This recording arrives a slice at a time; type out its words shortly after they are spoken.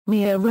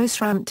Mia Rose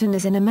Frampton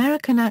is an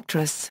American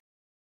actress.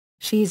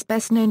 She is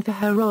best known for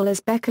her role as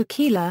Becca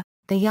Keeler,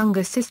 the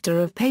younger sister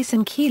of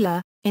Payson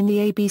Keeler, in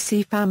the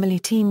ABC family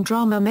teen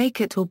drama Make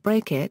It or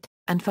Break It,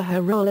 and for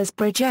her role as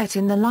Bridgette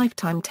in the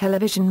Lifetime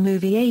television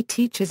movie A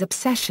Teacher's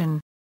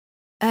Obsession.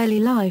 Early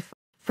life: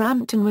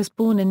 Frampton was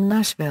born in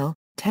Nashville,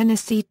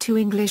 Tennessee to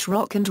English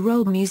rock and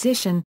roll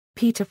musician,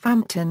 Peter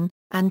Frampton,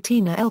 and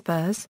Tina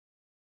Elfers.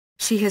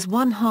 She has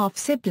one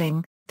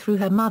half-sibling, through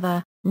her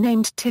mother,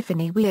 named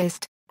Tiffany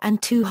Weist, and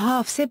two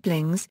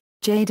half-siblings,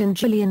 Jade and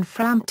Julian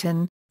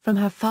Frampton, from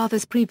her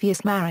father's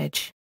previous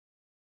marriage.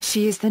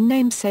 She is the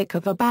namesake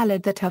of a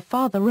ballad that her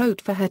father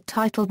wrote for her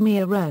titled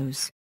Mia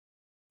Rose.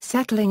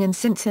 Settling in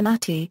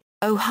Cincinnati,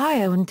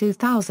 Ohio in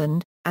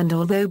 2000, and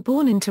although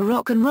born into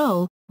rock and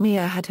roll,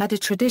 Mia had a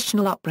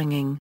traditional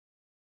upbringing.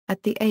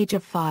 At the age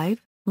of 5,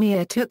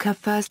 Mia took her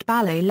first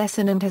ballet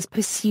lesson and has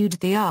pursued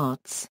the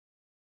arts.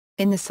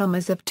 In the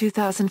summers of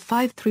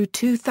 2005 through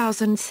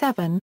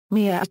 2007,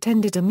 Mia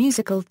attended a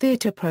musical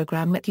theater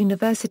program at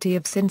University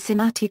of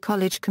Cincinnati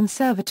College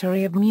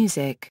Conservatory of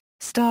Music,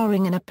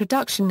 starring in a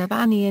production of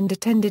Annie, and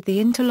attended the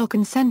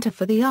Interlochen Center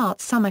for the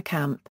Arts summer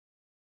camp.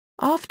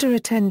 After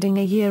attending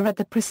a year at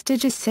the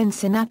prestigious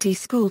Cincinnati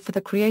School for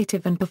the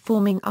Creative and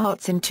Performing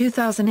Arts in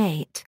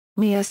 2008,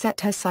 Mia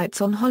set her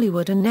sights on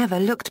Hollywood and never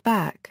looked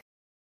back.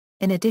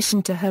 In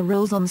addition to her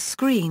roles on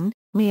screen,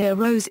 Mia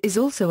Rose is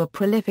also a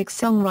prolific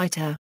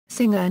songwriter,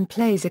 singer, and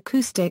plays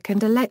acoustic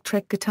and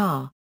electric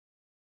guitar.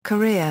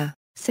 Career: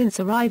 since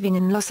arriving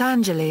in Los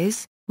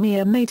Angeles,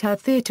 Mia made her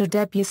theater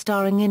debut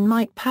starring in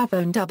Mike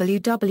Pavone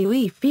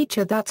WWE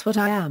feature That's What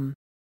I Am.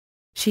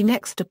 She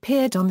next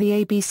appeared on the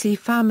ABC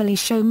family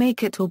show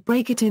Make It or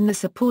Break It in the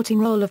supporting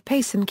role of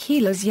Payson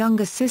Keeler's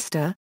younger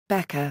sister,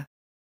 Becca.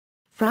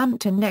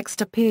 Frampton next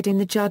appeared in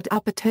the Judd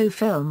Apatow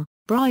film,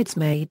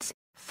 Bridesmaids,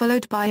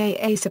 followed by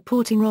AA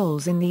supporting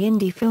roles in the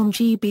indie film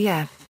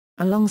GBF,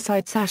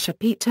 alongside Sasha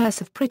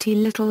Peters of Pretty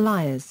Little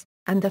Liars,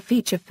 and the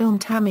feature film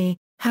Tammy,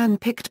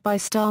 handpicked by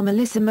star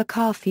Melissa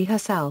McCarthy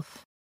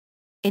herself.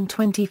 In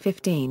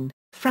 2015,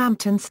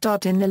 Frampton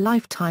starred in the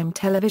Lifetime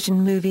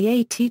television movie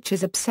A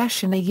Teacher's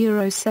Obsession,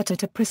 set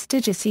at a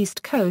prestigious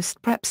East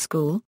Coast prep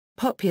school.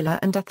 Popular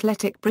and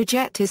athletic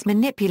Bridgette is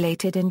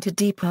manipulated into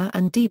deeper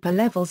and deeper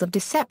levels of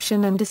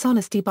deception and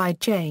dishonesty by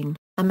Jane,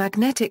 a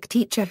magnetic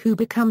teacher who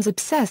becomes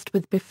obsessed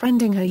with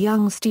befriending her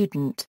young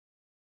student.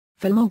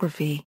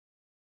 Filmography.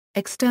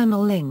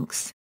 External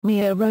links: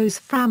 Mia Rose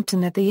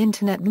Frampton at the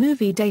Internet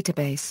Movie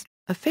Database,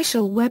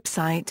 official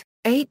website,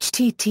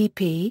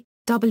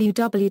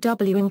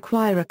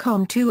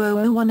 http://www.inquirer.com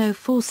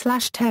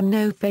 200104/10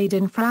 No Fade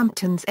in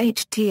Frampton's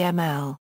HTML